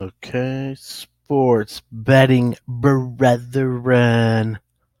Okay, sports betting brethren.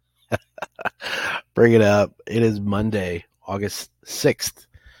 Bring it up. It is Monday, August 6th,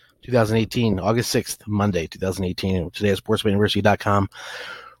 2018. August 6th, Monday, 2018. Today at sportsbetuniversity.com.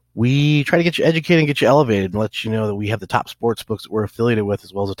 We try to get you educated and get you elevated and let you know that we have the top sports books that we're affiliated with,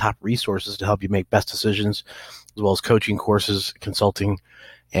 as well as the top resources to help you make best decisions, as well as coaching courses, consulting,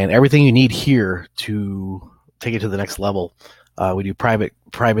 and everything you need here to take it to the next level. We do private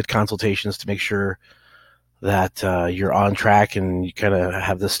consultations to make sure that you're on track and you kind of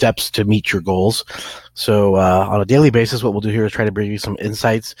have the steps to meet your goals. So on a daily basis, what we'll do here is try to bring you some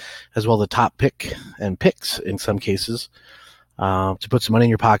insights, as well as the top pick and picks in some cases, to put some money in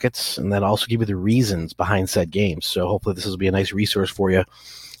your pockets, and then also give you the reasons behind said games. So hopefully this will be a nice resource for you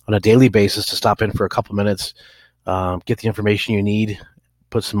on a daily basis to stop in for a couple minutes, get the information you need,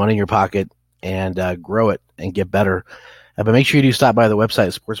 put some money in your pocket, and grow it and get better. But make sure you do stop by the website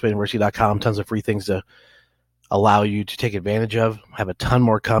at sportsbetuniversity.com. Tons of free things to allow you to take advantage of. Have a ton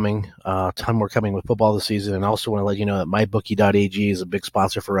more coming with football this season. And also want to let you know that mybookie.ag is a big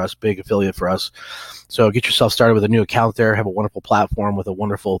sponsor for us, big affiliate for us. So get yourself started with a new account there. Have a wonderful platform with a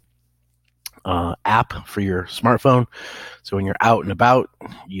wonderful app for your smartphone. So when you're out and about,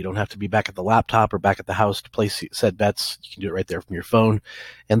 you don't have to be back at the laptop or back at the house to place said bets. You can do it right there from your phone.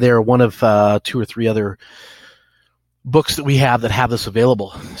 And they're one of 2 or 3 other books that we have that have this available.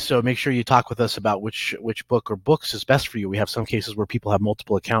 So make sure you talk with us about which book or books is best for you. We have some cases where people have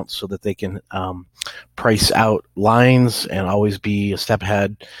multiple accounts so that they can price out lines and always be a step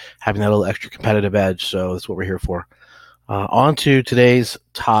ahead, having that little extra competitive edge. So that's what we're here for. On to today's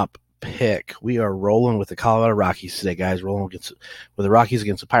top pick. We are rolling with the Colorado Rockies today, guys. Rolling with the Rockies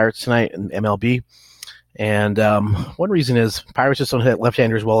against the Pirates tonight in MLB. And one reason is Pirates just don't hit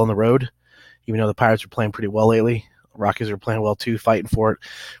left-handers well on the road, even though the Pirates are playing pretty well lately. Rockies are playing well too, fighting for it.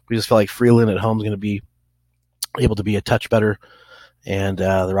 We just felt like Freeland at home is going to be able to be a touch better, and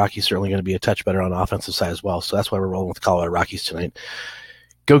the Rockies certainly going to be a touch better on the offensive side as well. So that's why we're rolling with the Colorado Rockies tonight.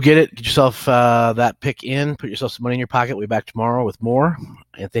 Go get it. Get yourself that pick in. Put yourself some money in your pocket. We'll be back tomorrow with more.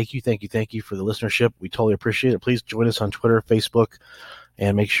 And thank you for the listenership. We totally appreciate it. Please join us on Twitter, Facebook,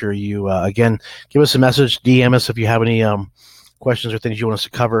 and make sure you, again, give us a message. DM us if you have any questions or things you want us to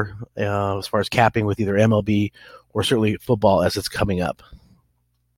cover as far as capping with either MLB or certainly football as it's coming up.